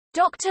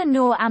Dr.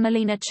 Nur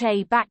Amalina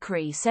Che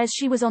Bakri says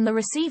she was on the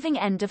receiving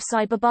end of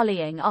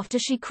cyberbullying after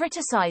she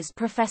criticized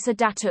Professor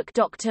Datuk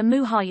Dr.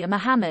 Muhaya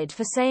Mohamad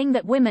for saying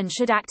that women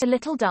should act a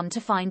little dumb to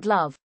find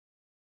love.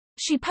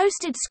 She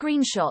posted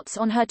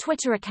screenshots on her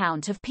Twitter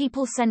account of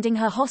people sending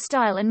her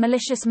hostile and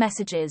malicious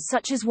messages,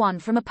 such as one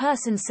from a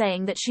person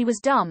saying that she was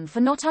dumb for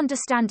not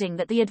understanding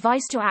that the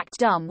advice to act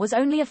dumb was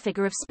only a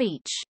figure of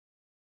speech.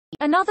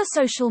 Another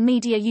social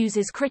media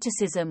user's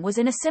criticism was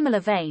in a similar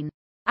vein,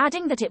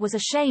 adding that it was a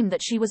shame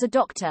that she was a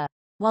doctor,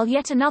 while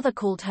yet another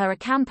called her a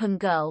kampung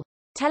girl,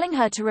 telling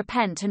her to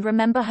repent and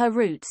remember her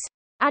roots,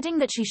 adding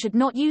that she should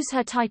not use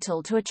her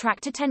title to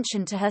attract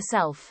attention to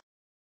herself.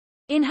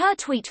 In her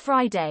tweet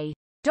Friday,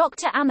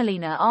 Dr.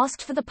 Amalina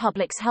asked for the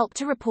public's help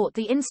to report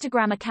the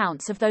Instagram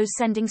accounts of those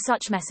sending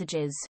such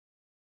messages.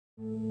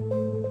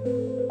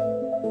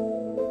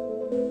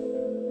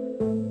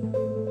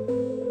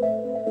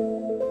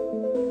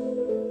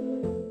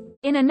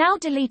 In a now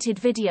deleted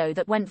video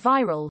that went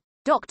viral,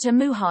 Dr.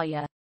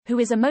 Muhaya, who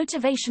is a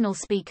motivational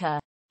speaker,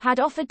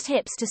 had offered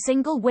tips to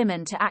single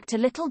women to act a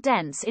little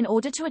dense in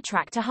order to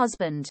attract a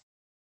husband.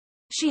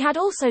 She had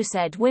also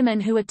said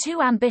women who are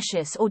too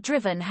ambitious or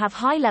driven have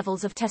high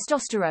levels of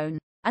testosterone,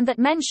 and that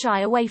men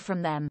shy away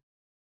from them.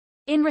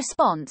 In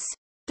response,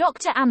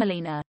 Dr.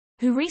 Amalina,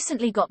 who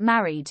recently got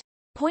married,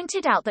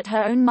 pointed out that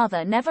her own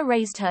mother never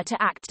raised her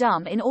to act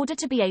dumb in order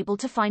to be able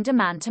to find a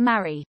man to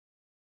marry.